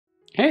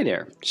Hey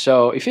there.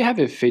 So if you have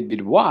a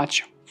Fitbit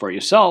watch for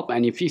yourself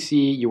and if you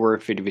see your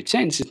Fitbit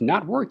Sense is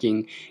not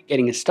working,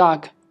 getting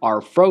stuck or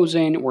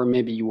frozen, or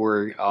maybe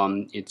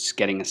it's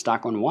getting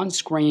stuck on one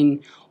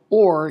screen,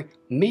 or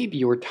maybe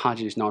your touch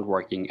is not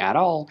working at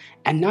all,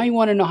 and now you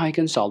want to know how you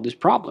can solve this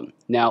problem.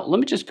 Now let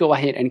me just go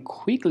ahead and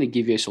quickly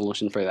give you a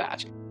solution for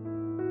that.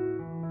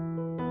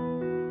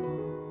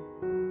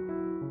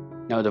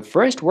 Now the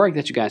first work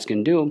that you guys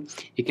can do,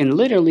 you can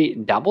literally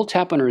double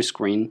tap on your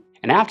screen,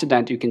 and after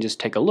that you can just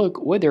take a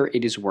look whether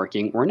it is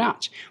working or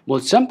not.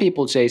 Well, some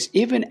people says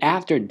even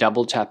after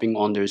double tapping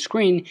on their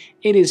screen,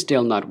 it is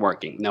still not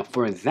working. Now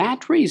for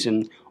that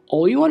reason,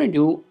 all you want to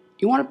do,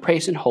 you want to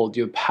press and hold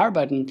your power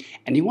button,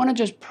 and you want to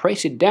just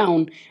press it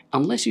down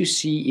unless you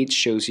see it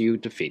shows you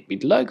the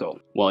Fitbit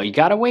logo. Well, you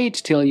gotta wait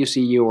till you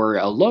see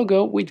your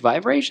logo with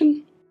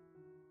vibration.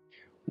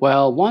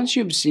 Well, once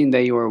you've seen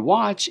that your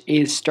watch,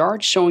 it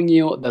starts showing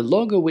you the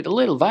logo with a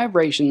little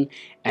vibration,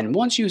 and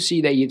once you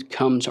see that it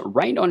comes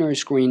right on your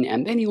screen,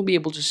 and then you'll be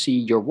able to see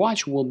your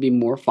watch will be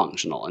more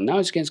functional. And now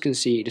as you guys can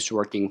see, it is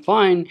working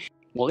fine.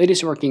 Well, it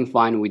is working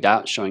fine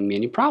without showing me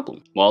any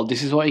problem. Well,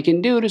 this is what you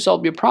can do to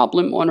solve your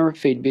problem on our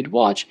Fitbit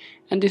watch,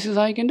 and this is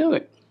how you can do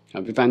it.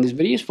 Hope you found this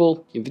video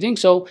useful. If you think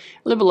so,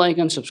 leave a like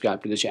and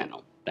subscribe to the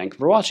channel. Thank you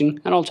for watching,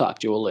 and I'll talk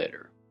to you all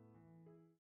later.